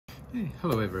Hey,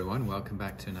 hello everyone, welcome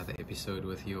back to another episode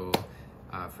with your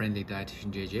friendly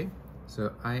dietitian JJ.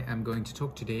 So I am going to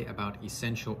talk today about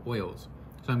essential oils.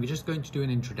 So I'm just going to do an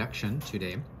introduction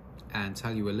today and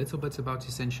tell you a little bit about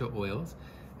essential oils,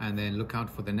 and then look out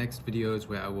for the next videos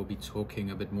where I will be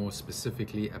talking a bit more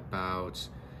specifically about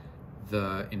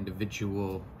the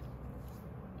individual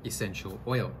essential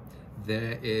oil.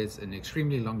 There is an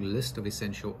extremely long list of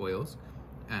essential oils,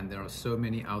 and there are so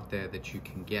many out there that you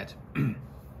can get.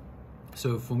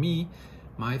 So for me,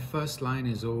 my first line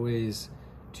is always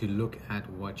to look at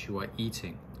what you are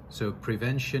eating. So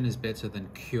prevention is better than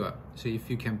cure. So if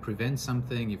you can prevent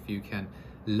something, if you can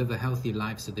live a healthy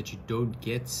life so that you don't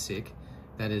get sick,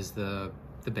 that is the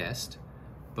best.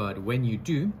 But when you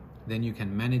do, then you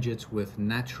can manage it with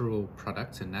natural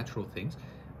products and natural things,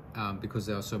 because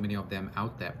there are so many of them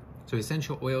out there. So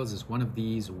essential oils is one of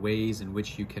these ways in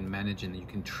which you can manage and you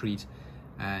can treat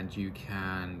and you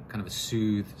can kind of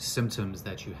soothe symptoms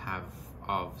that you have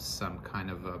of some kind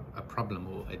of a problem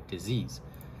or a disease.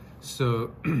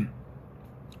 So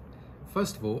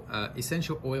first of all,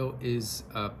 essential oil is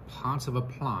a part of a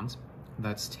plant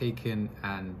that's taken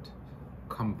and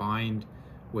combined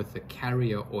with the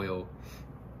carrier oil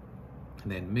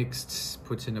and then mixed,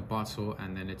 put in a bottle,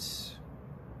 and then it's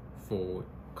for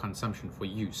consumption, for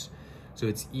use. So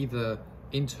it's either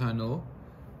internal,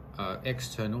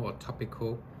 external or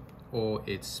topical, or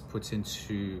it's put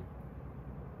into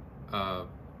a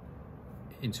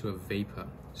vapor,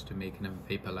 so to make a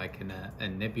vapor like in a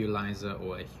nebulizer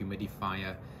or a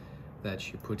humidifier,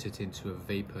 that you put it into a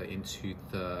vapor into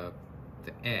the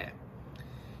air.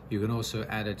 You can also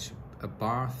add it to a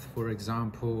bath, for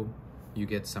example. You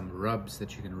get some rubs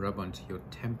that you can rub onto your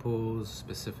temples,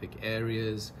 specific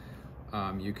areas.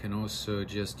 You can also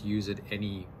just use it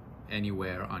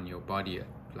anywhere on your body,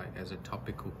 like as a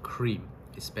topical cream,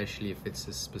 especially if it's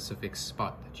a specific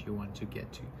spot that you want to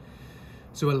get to.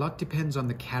 So a lot depends on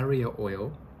the carrier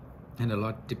oil, and a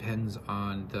lot depends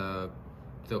on the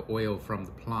oil from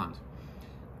the plant.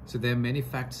 So there are many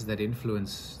factors that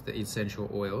influence the essential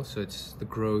oil. So it's the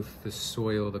growth, the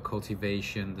soil, the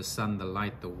cultivation, the sun, the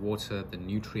light, the water, the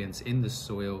nutrients in the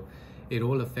soil. It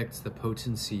all affects the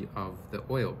potency of the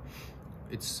oil.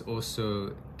 It's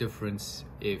also different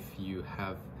if you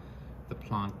have the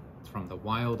plant from the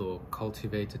wild or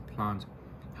cultivated plant,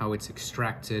 how it's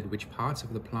extracted, which parts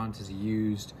of the plant is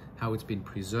used, how it's been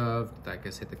preserved, like I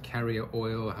said, the carrier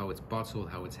oil, how it's bottled,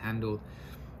 how it's handled,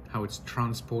 how it's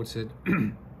transported,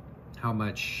 how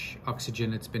much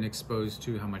oxygen it's been exposed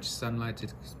to, how much sunlight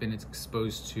it's been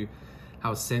exposed to,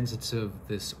 how sensitive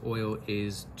this oil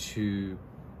is to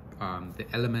the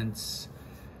elements.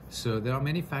 So there are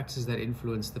many factors that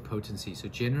influence the potency. So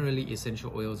generally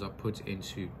essential oils are put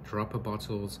into dropper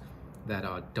bottles that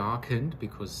are darkened,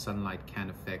 because sunlight can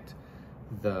affect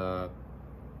the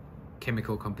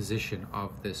chemical composition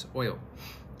of this oil.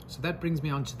 So that brings me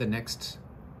on to the next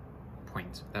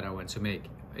point that I want to make,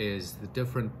 is the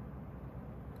different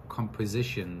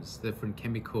compositions, different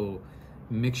chemical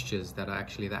mixtures that are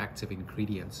actually the active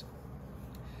ingredients.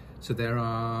 So there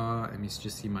are, let me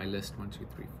just see my list, 1, 2,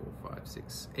 3, 4, 5,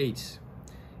 6, 8.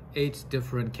 8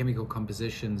 different chemical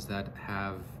compositions that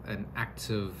have an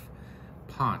active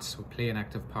part, or play an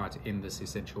active part in this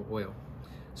essential oil.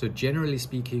 So generally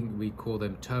speaking, we call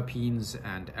them terpenes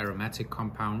and aromatic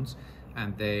compounds,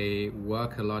 and they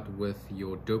work a lot with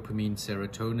your dopamine,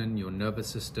 serotonin, your nervous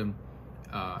system,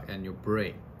 and your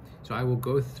brain. So I will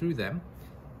go through them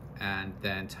and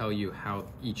then tell you how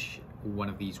each one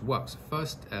of these works.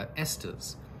 First,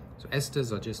 esters. So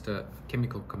esters are just a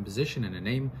chemical composition and a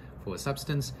name for a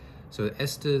substance. So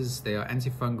esters, they are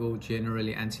antifungal,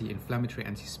 generally anti-inflammatory,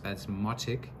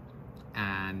 antispasmodic,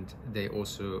 and they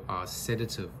also are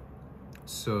sedative.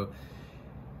 So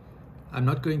I'm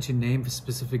not going to name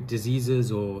specific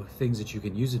diseases or things that you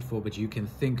can use it for, but you can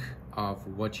think of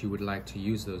what you would like to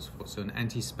use those for. So an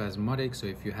antispasmodic, so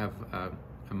if you have a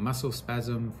muscle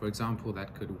spasm, for example,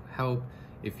 that could help.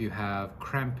 If you have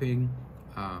cramping,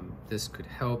 this could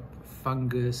help.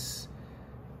 Fungus,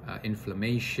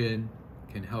 inflammation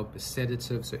can help. A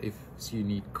sedative, so if you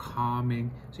need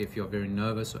calming, so if you're very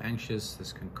nervous or anxious,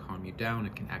 this can calm you down.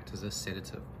 It can act as a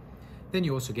sedative. Then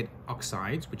you also get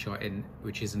oxides, which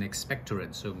is an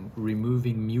expectorant, so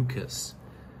removing mucus.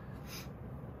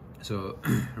 So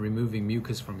removing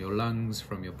mucus from your lungs,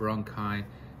 from your bronchi,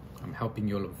 helping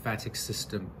your lymphatic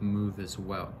system move as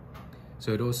well.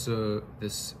 So it also,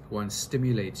 this one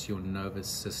stimulates your nervous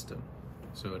system.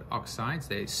 So oxides,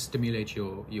 they stimulate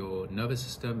your nervous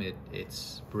system. It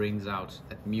brings out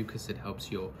that mucus. It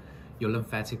helps your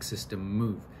lymphatic system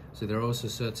move. So there are also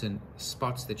certain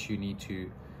spots that you need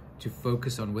to to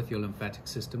focus on with your lymphatic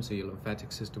system. So your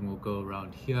lymphatic system will go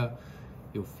around here.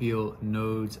 You'll feel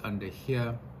nodes under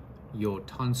here. Your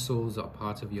tonsils are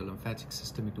part of your lymphatic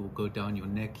system. It will go down your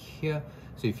neck here.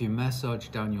 So if you massage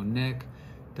down your neck,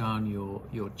 down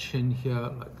your chin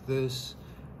here like this,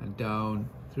 and down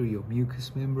through your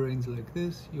mucous membranes like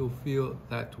this, you'll feel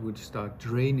that would start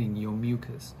draining your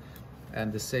mucus.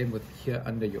 And the same with here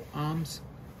under your arms,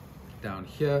 down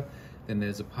here. Then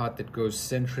there's a part that goes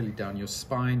centrally down your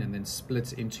spine and then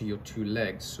splits into your two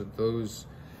legs. So those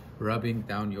rubbing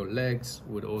down your legs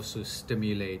would also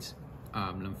stimulate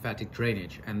lymphatic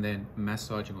drainage, and then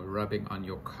massaging or rubbing on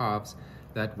your calves,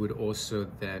 that would also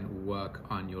then work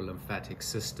on your lymphatic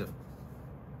system.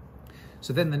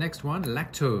 So then the next one,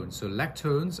 lactones. So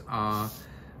lactones are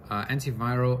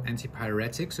antiviral,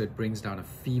 antipyretic, so it brings down a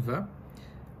fever,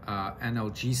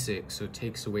 analgesic, so it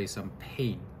takes away some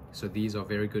pain. So these are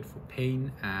very good for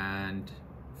pain and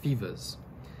fevers.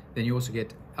 Then you also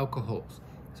get alcohols.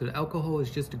 So the alcohol is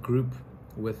just a group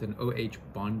with an OH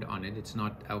bond on it. It's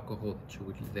not alcohol that you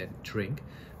would then drink,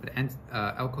 but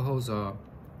alcohols are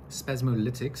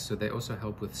spasmolytics, so they also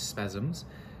help with spasms.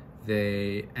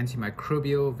 They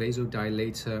antimicrobial,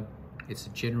 vasodilator. It's a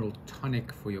general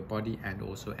tonic for your body and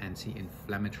also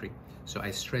anti-inflammatory. So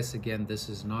I stress again, this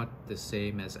is not the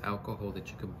same as alcohol that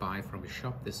you can buy from a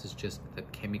shop. This is just the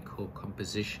chemical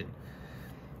composition.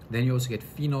 Then you also get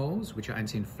phenols, which are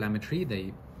anti-inflammatory.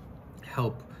 They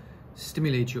help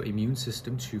stimulate your immune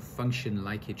system to function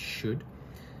like it should.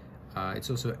 It's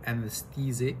also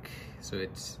anesthetic, so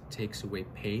it takes away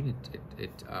pain,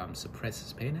 it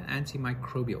suppresses pain, and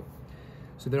antimicrobial.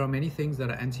 So there are many things that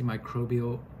are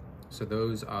antimicrobial. So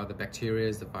those are the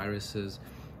bacteria, the viruses,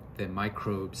 the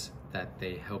microbes that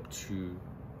they help to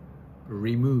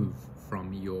remove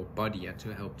from your body and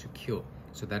to help to kill.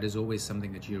 So that is always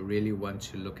something that you really want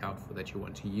to look out for, that you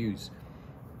want to use.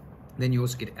 Then you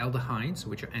also get aldehydes,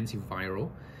 which are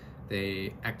antiviral.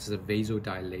 They act as a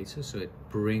vasodilator, so it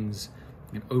brings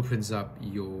and opens up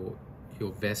your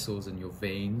vessels and your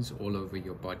veins all over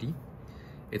your body.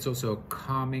 It's also a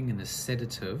calming and a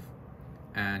sedative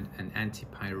and an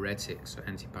antipyretic. So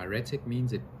antipyretic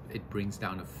means it brings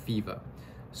down a fever.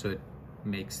 So it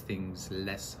makes things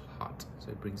less hot.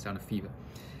 So it brings down a fever.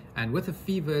 And with a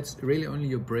fever, it's really only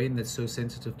your brain that's so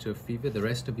sensitive to a fever. The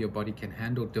rest of your body can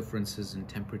handle differences in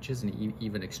temperatures and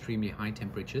even extremely high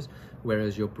temperatures,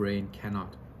 whereas your brain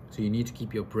cannot. So you need to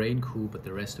keep your brain cool, but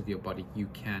the rest of your body you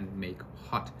can make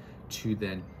hot to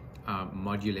then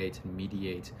modulate and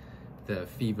mediate the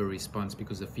fever response,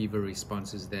 because the fever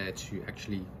response is there to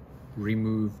actually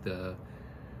remove the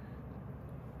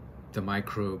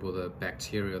microbe or the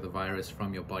bacteria or the virus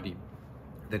from your body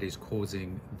that is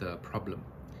causing the problem.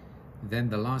 Then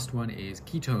the last one is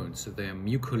ketones. So they're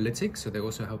mucolytic, so they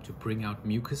also help to bring out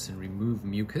mucus and remove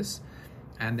mucus,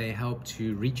 and they help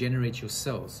to regenerate your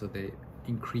cells. So they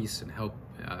increase and help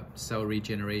cell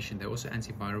regeneration. They're also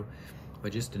antiviral,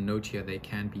 but just a note here, they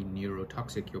can be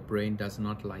neurotoxic. Your brain does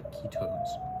not like ketones.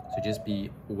 So just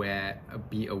be aware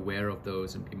of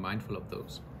those and be mindful of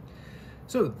those.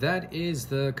 So that is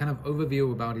the kind of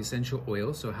overview about essential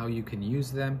oils, so how you can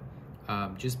use them.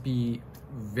 Just be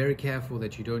very careful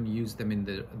that you don't use them in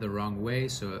the wrong way.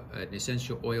 So an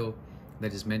essential oil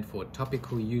that is meant for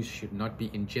topical use should not be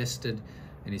ingested.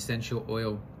 An essential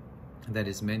oil that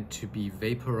is meant to be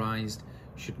vaporized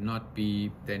should not be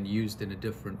then used in a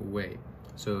different way.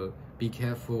 So be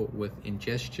careful with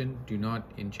ingestion. Do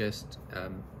not ingest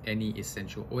any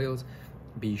essential oils.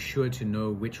 Be sure to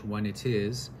know which one it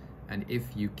is, and if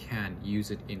you can,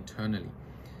 use it internally.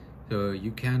 So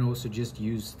you can also just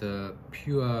use the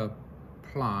pure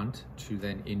plant to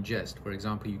then ingest. For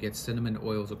example, you get cinnamon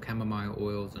oils or chamomile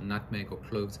oils or nutmeg or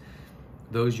cloves.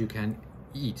 Those you can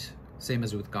eat, same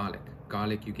as with garlic.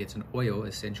 Garlic, you get an oil,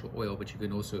 essential oil, but you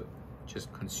can also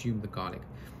just consume the garlic.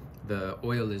 The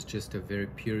oil is just a very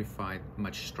purified,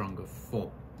 much stronger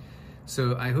form.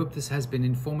 So I hope this has been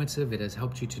informative. It has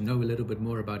helped you to know a little bit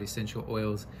more about essential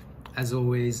oils. As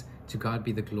always, to God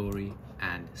be the glory,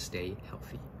 and stay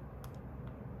healthy.